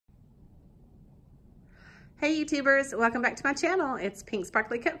Hey YouTubers, welcome back to my channel. It's Pink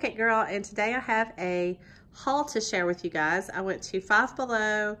Sparkly Cupcake Girl, and today I have a haul to share with you guys. I went to Five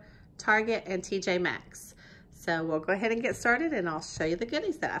Below, Target, and TJMaxx. So we'll go ahead and get started and I'll show you the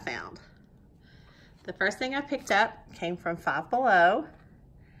goodies that I found. The first thing I picked up came from Five Below.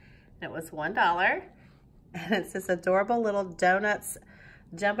 It was $1, and it's this adorable little donuts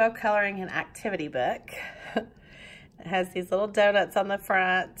jumbo coloring and activity book. It has these little donuts on the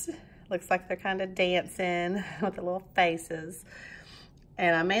front. Looks like they're kind of dancing with the little faces.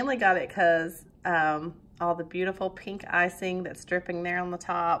 And I mainly got it because all the beautiful pink icing that's dripping there on the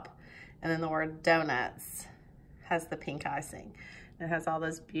top, and then the word donuts has the pink icing. It has all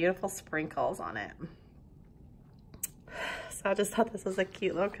those beautiful sprinkles on it. So I just thought this was a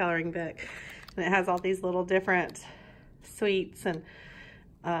cute little coloring book. And it has all these little different sweets and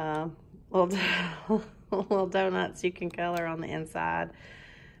little donuts you can color on the inside.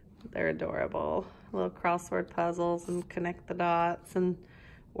 They're adorable. Little crossword puzzles and connect the dots and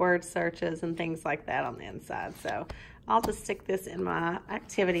word searches and things like that on the inside. So I'll just stick this in my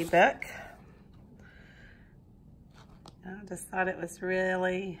activity book. I just thought it was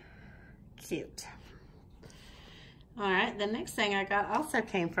really cute. All right, the next thing I got also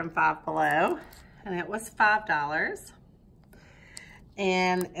came from Five Below, and it was $5.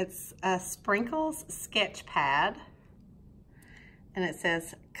 And it's a Sprinkles sketch pad. And it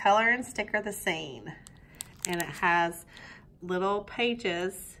says, color and sticker the scene. And it has little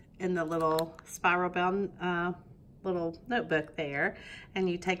pages in the little spiral bound little notebook there. And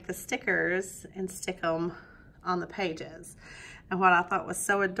you take the stickers and stick them on the pages. And what I thought was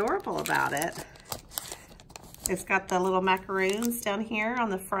so adorable about it, it's got the little macaroons down here on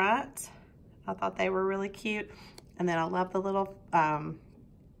the front. I thought they were really cute. And then I love the little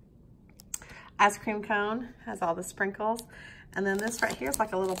ice cream cone, has all the sprinkles. And then this right here is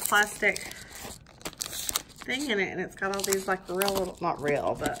like a little plastic thing in it, and it's got all these like real little, not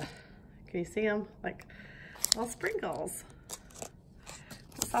real, but can you see them? Like little sprinkles.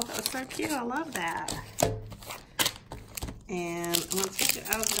 I thought that was so cute. I love that. And I'm going to take it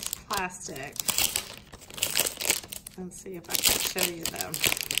out of this plastic and see if I can show you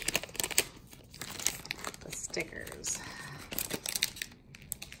the stickers.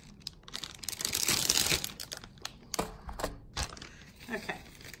 Okay,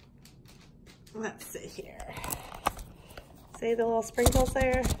 let's see here. See the little sprinkles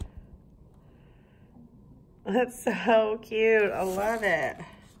there? That's so cute. I love it.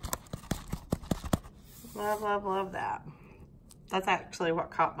 Love, love, love that. That's actually what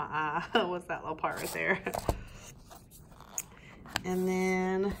caught my eye, was that little part right there. And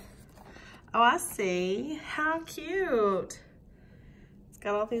then, oh, I see. How cute. It's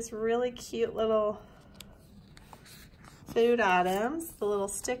got all these really cute little food items, the little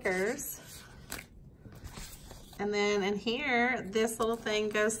stickers. And then in here, this little thing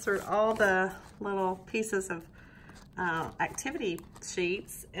goes through all the little pieces of activity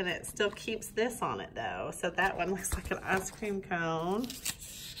sheets, and it still keeps this on it though. So that one looks like an ice cream cone.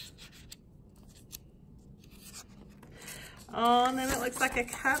 Oh, and then it looks like a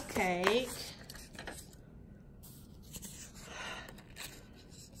cupcake.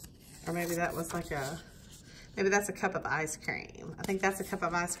 Or maybe that was like maybe that's a cup of ice cream. I think that's a cup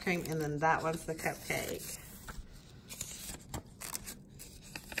of ice cream, and then that one's the cupcake.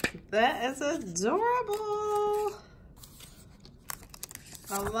 That is adorable.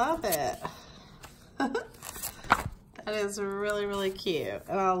 I love it. That is really, really cute.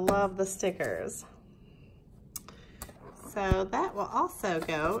 And I love the stickers. So that will also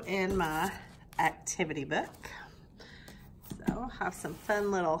go in my activity book. So I'll have some fun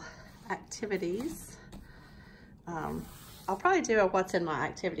little activities. I'll probably do a what's in my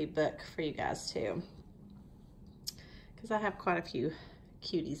activity book for you guys too, because I have quite a few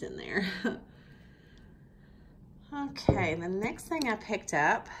cuties in there. Okay, the next thing I picked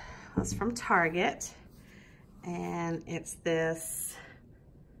up was from Target, and it's this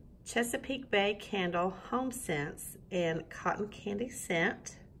Chesapeake Bay Candle Home Scents in Cotton Candy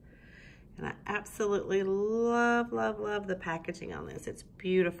Scent. And I absolutely love, love, love the packaging on this. It's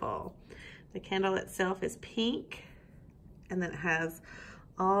beautiful. The candle itself is pink, and then it has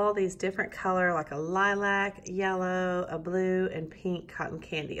all these different color, like a lilac, yellow, a blue, and pink cotton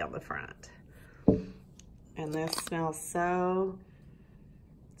candy on the front. And this smells so,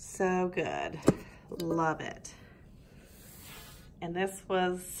 so good. Love it. And this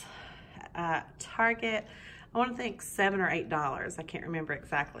was Target, I want to think $7 or $8. I can't remember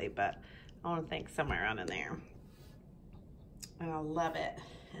exactly, but I want to think somewhere around in there. And I love it.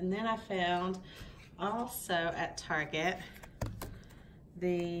 And then I found also at Target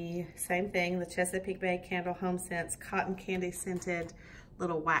the same thing, the Chesapeake Bay Candle Home Scents Cotton Candy Scented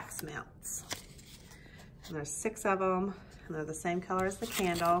little wax melts. And there's 6 of them, and they're the same color as the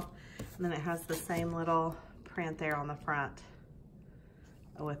candle. And then it has the same little print there on the front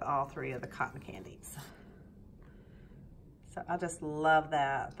with all 3 of the cotton candies. So I just love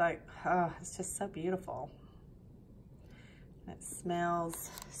that. Like, oh, it's just so beautiful. It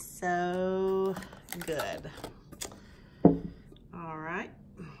smells so good. All right.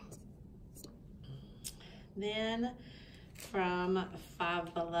 Then from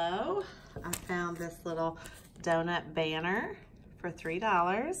Five Below, I found this little donut banner for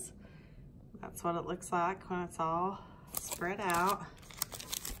 $3. That's what it looks like when it's all spread out.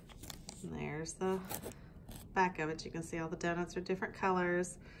 And there's the back of it. You can see all the donuts are different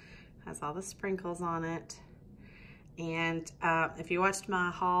colors. Has all the sprinkles on it. And if you watched my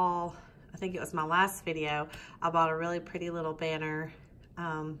haul, I think it was my last video, I bought a really pretty little banner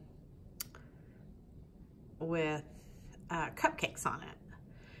with cupcakes on it.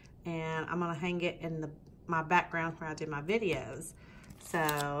 And I'm gonna hang it in my background where I do my videos.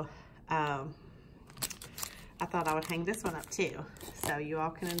 So I thought I would hang this one up too, so you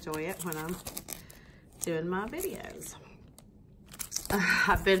all can enjoy it when I'm doing my videos.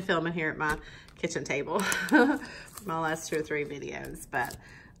 I've been filming here at my kitchen table for my last 2 or 3 videos, but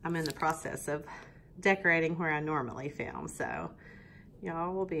I'm in the process of decorating where I normally film, so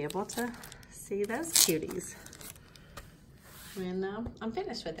y'all will be able to see those cuties when I'm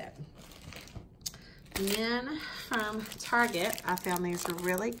finished with it. And then from Target, I found these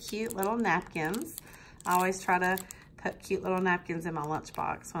really cute little napkins. I always try to put cute little napkins in my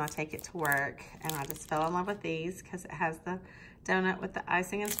lunchbox when I take it to work, and I just fell in love with these because it has the donut with the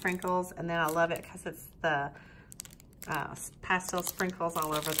icing and sprinkles, and then I love it because it's the pastel sprinkles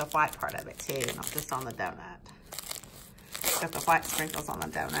all over the white part of it too, not just on the donut. Got the white sprinkles on the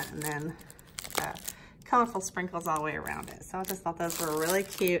donut, and then colorful sprinkles all the way around it. So I just thought those were really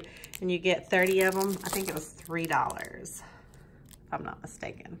cute, and you get 30 of them. I think it was $3, if I'm not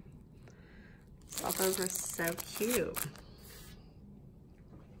mistaken. So I thought those were so cute.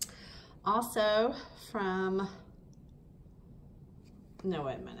 Also from, no,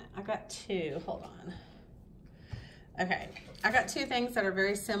 wait a minute. I got 2, hold on. Okay, I got 2 things that are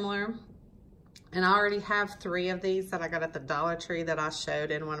very similar, and I already have 3 of these that I got at the Dollar Tree that I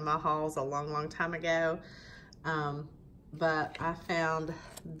showed in one of my hauls a long time ago. But I found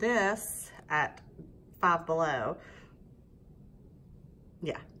this at Five Below.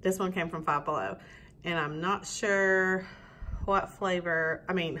 Yeah, this one came from Five Below, and I'm not sure what flavor,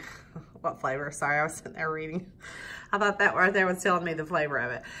 what flavor, sorry, I was sitting there reading. I thought that right there was telling me the flavor of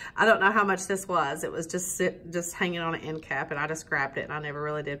it. I don't know how much this was. It was just hanging on an end cap, and I just grabbed it, and I never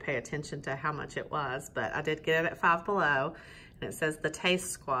really did pay attention to how much it was, but I did get it at Five Below, and it says the Taste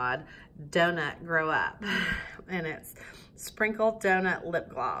Squad Donut Grow Up, and it's sprinkled donut lip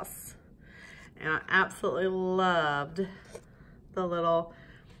gloss. And I absolutely loved the little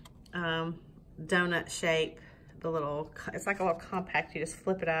donut shape, it's like a little compact, you just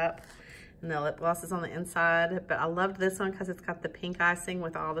flip it up, and the lip gloss is on the inside. But I loved this one because it's got the pink icing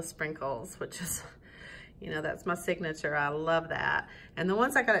with all the sprinkles, which is, you know, that's my signature. I love that. And the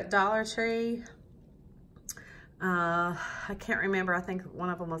ones I got at Dollar Tree, I can't remember. I think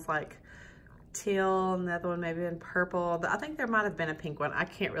one of them was like teal, and the other one maybe in purple. I think there might have been a pink one. I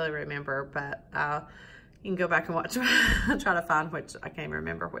can't really remember, but you can go back and watch, try to find which, I can't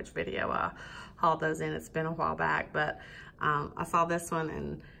remember which video I hauled those in. It's been a while back, but I saw this one,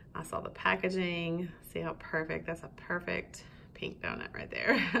 and I saw the packaging. See how perfect, that's a perfect pink donut right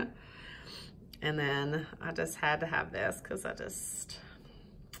there. And then I just had to have this because I just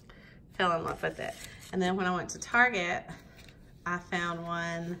fell in love with it. And then when I went to Target, I found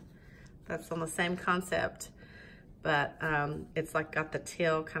one that's on the same concept, but it's like got the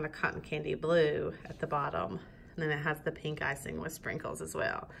teal kind of cotton candy blue at the bottom. And then it has the pink icing with sprinkles as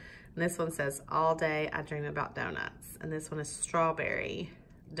well. And this one says, all day I dream about donuts. And this one is strawberry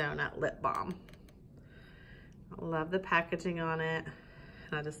donut lip balm. I love the packaging on it.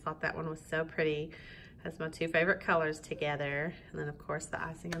 And I just thought that one was so pretty. Has my 2 favorite colors together. And then of course the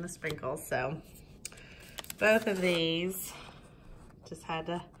icing and the sprinkles. So both of these just had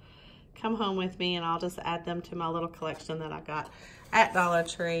to come home with me, and I'll just add them to my little collection that I got at Dollar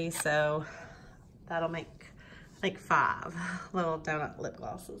Tree. So that'll make, I think, 5 little donut lip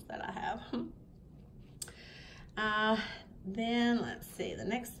glosses that I have. Then let's see, the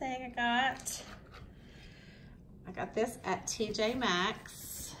next thing I got this at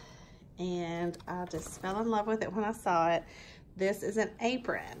TJMaxx, and I just fell in love with it when I saw it. This is an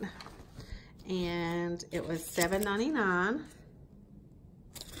apron, and it was $7.99.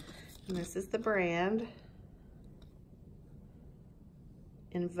 And this is the brand.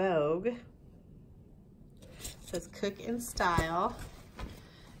 In Vogue. It says Cook in Style.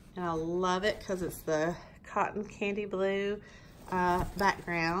 And I love it because it's the cotton candy blue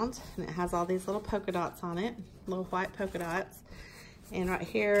background. And it has all these little polka dots on it. Little white polka dots. And right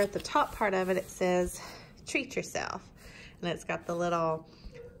here at the top part of it, it says Treat Yourself. And it's got the little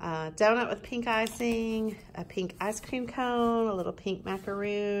donut with pink icing, a pink ice cream cone, a little pink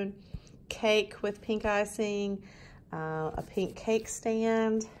macaroon, cake with pink icing, a pink cake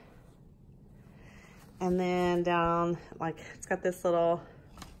stand, and then down, like, it's got this little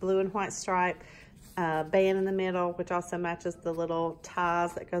blue and white stripe band in the middle, which also matches the little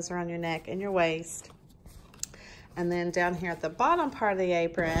ties that goes around your neck and your waist. And then down here at the bottom part of the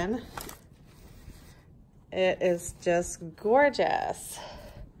apron, it is just gorgeous.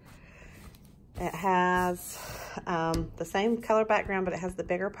 It has the same color background, but it has the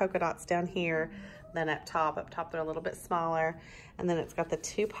bigger polka dots down here than up top. Up top, they're a little bit smaller. And then it's got the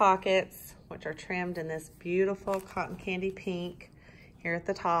two pockets, which are trimmed in this beautiful cotton candy pink here at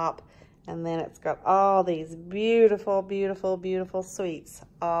the top. And then it's got all these beautiful, beautiful, beautiful sweets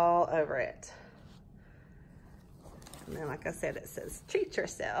all over it. And then, like I said, it says Treat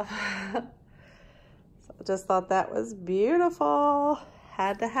Yourself. So I just thought that was beautiful.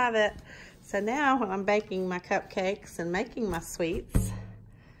 Had to have it. So now when I'm baking my cupcakes and making my sweets,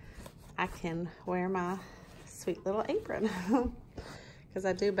 I can wear my sweet little apron. Because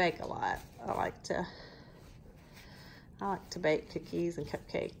I do bake a lot. I like to bake cookies and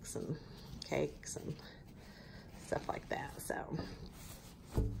cupcakes and cakes and stuff like that. So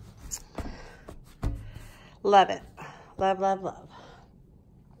love it. Love, love, love.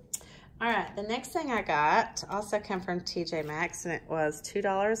 All right, the next thing I got also came from TJMaxx, and it was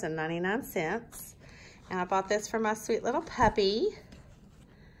 $2.99. And I bought this for my sweet little puppy.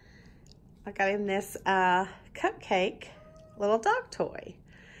 I got him this cupcake little dog toy.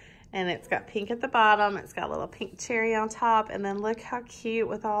 And it's got pink at the bottom. It's got a little pink cherry on top. And then look how cute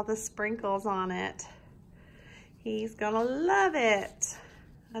with all the sprinkles on it. He's gonna love it.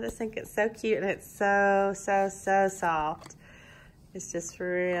 I just think it's so cute, and it's so, so, so soft. It's just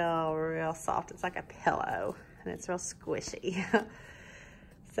real, real soft. It's like a pillow, and it's real squishy.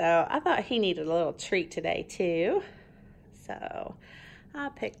 So I thought he needed a little treat today too. So I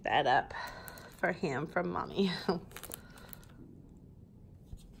picked that up for him from Mommy.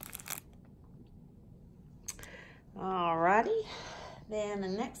 Alrighty. Then the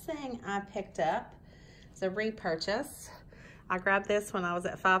next thing I picked up is a repurchase. I grabbed this when I was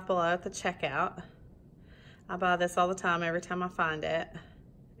at Five Below at the checkout. I buy this all the time, every time I find it.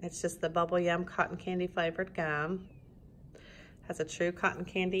 It's just the Bubble Yum cotton candy flavored gum. Has a true cotton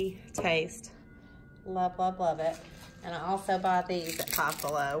candy taste. Love, love, love it. And I also buy these at Five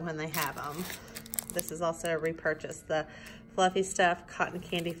Below when they have them. This is also a repurchase. The Fluffy Stuff cotton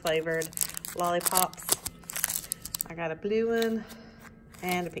candy flavored lollipops. I got a blue one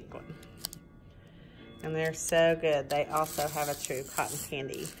and a pink one. And they're so good. They also have a true cotton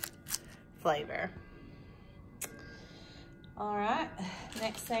candy flavor. All right,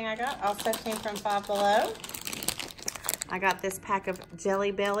 next thing I got also came from Five Below. I got this pack of Jelly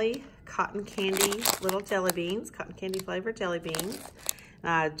Belly cotton candy little jelly beans, cotton candy flavored jelly beans.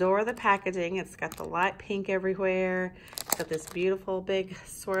 And I adore the packaging. It's got the light pink everywhere. It's got this beautiful big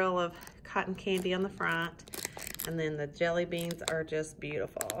swirl of cotton candy on the front. And then the jelly beans are just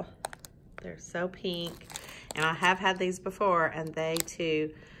beautiful. They're so pink. And I have had these before, and they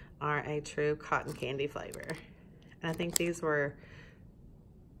too are a true cotton candy flavor. And I think these were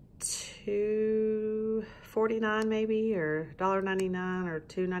 $2.49 maybe, or $1.99 or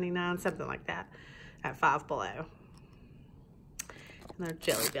 $2.99, something like that at Five Below. And they're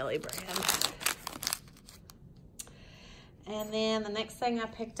Jelly Belly brand. And then the next thing I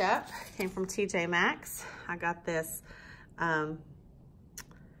picked up came from TJMaxx. I got this, what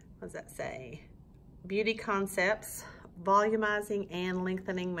does that say? Beauty Concepts Volumizing and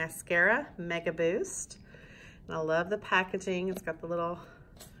Lengthening Mascara Mega Boost. And I love the packaging. It's got the little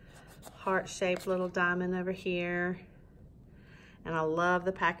heart-shaped little diamond over here. And I love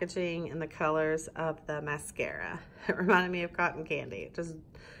the packaging and the colors of the mascara. It reminded me of cotton candy. It just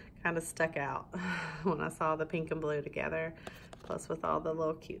kind of stuck out when I saw the pink and blue together, plus with all the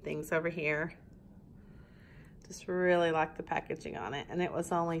little cute things over here. Just really like the packaging on it. And it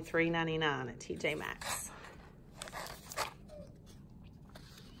was only $3.99 at TJMaxx.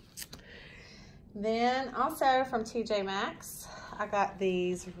 Then also from TJMaxx, I got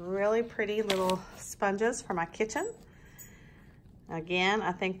these really pretty little sponges for my kitchen. Again,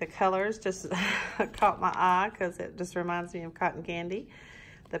 I think the colors just caught my eye because it just reminds me of cotton candy.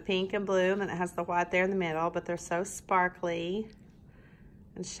 the pink and blue, and then it has the white there in the middle, but they're so sparkly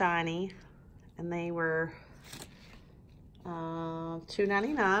and shiny. And they were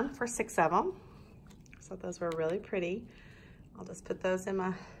 $2.99 for 6 of them. So those were really pretty. I'll just put those in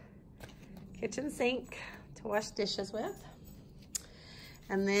my kitchen sink to wash dishes with.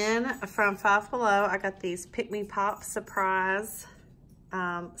 And then from Five Below, I got these Pick Me Pop Surprise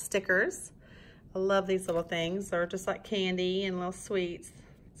stickers. I love these little things. They're just like candy and little sweets.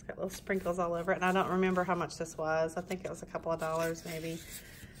 It's got little sprinkles all over it. And I don't remember how much this was. I think it was a couple of dollars maybe.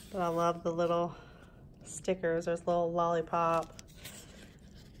 But I love the little stickers. There's a little lollipop.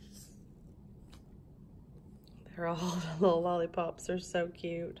 They're all little lollipops. They're so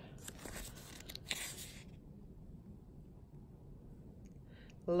cute.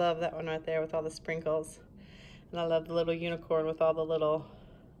 Love that one right there with all the sprinkles. And I love the little unicorn with all the little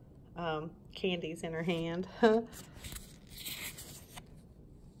candies in her hand. That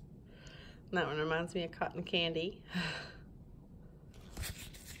one reminds me of cotton candy.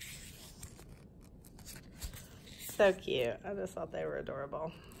 So cute. I just thought they were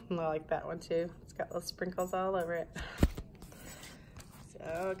adorable. And I like that one too. It's got little sprinkles all over it. So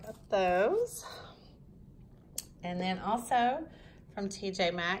I got those. And then also from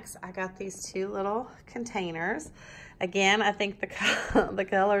TJMaxx, I got these 2 little containers. Again, I think the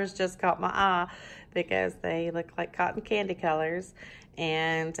colors just caught my eye because they look like cotton candy colors.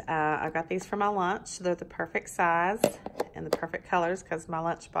 And I got these for my lunch. They're the perfect size and the perfect colors because my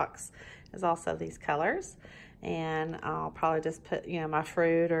lunchbox is also these colors. And I'll probably just put, you know, my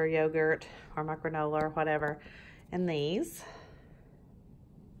fruit or yogurt or my granola or whatever in these.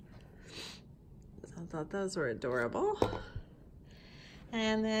 So I thought those were adorable.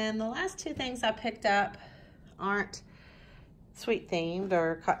 And then the last 2 things I picked up aren't sweet themed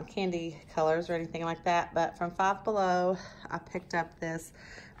or cotton candy colors or anything like that, but from Five Below, I picked up this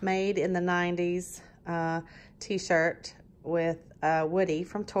Made in the 90s t-shirt with Woody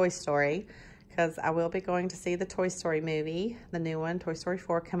from Toy Story, because I will be going to see the Toy Story movie, the new one, Toy Story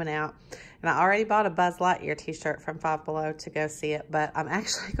 4, coming out. And I already bought a Buzz Lightyear t-shirt from Five Below to go see it, but I'm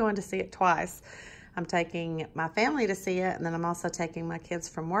actually going to see it twice. I'm taking my family to see it, and then I'm also taking my kids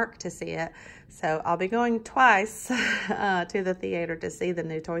from work to see it. So I'll be going twice to the theater to see the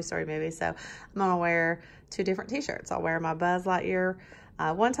new Toy Story movie. So I'm gonna wear 2 different t-shirts. I'll wear my Buzz Lightyear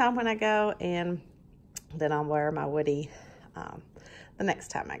one time when I go, and then I'll wear my Woody the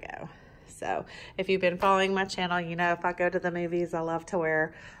next time I go. So if you've been following my channel, you know if I go to the movies, I love to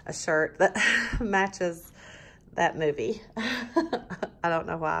wear a shirt that matches that movie. I don't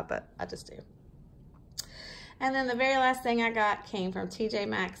know why, but I just do. And then the very last thing I got came from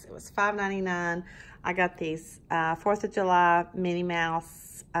TJMaxx. It was $5.99. I got these 4th of July Minnie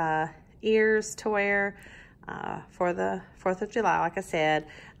Mouse ears to wear for the 4th of July, like I said.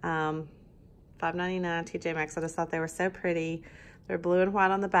 $5.99 TJMaxx. I just thought they were so pretty. They're blue and white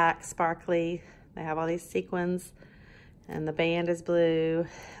on the back, sparkly. They have all these sequins, and the band is blue.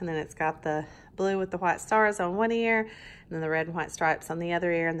 And then it's got the blue with the white stars on one ear, and then the red and white stripes on the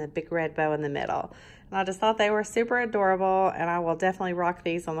other ear, and the big red bow in the middle. And I just thought they were super adorable, and I will definitely rock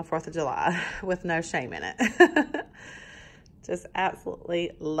these on the 4th of July with no shame in it. Just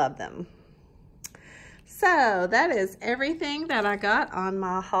absolutely love them. So that is everything that I got on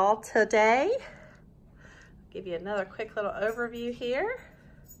my haul today. I'll give you another quick little overview here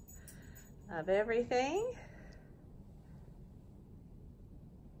of everything.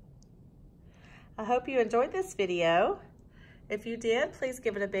 I hope you enjoyed this video. If you did, please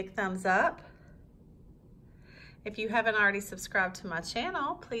give it a big thumbs up. If you haven't already subscribed to my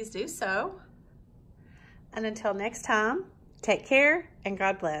channel, please do so. And until next time, take care and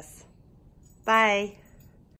God bless. Bye.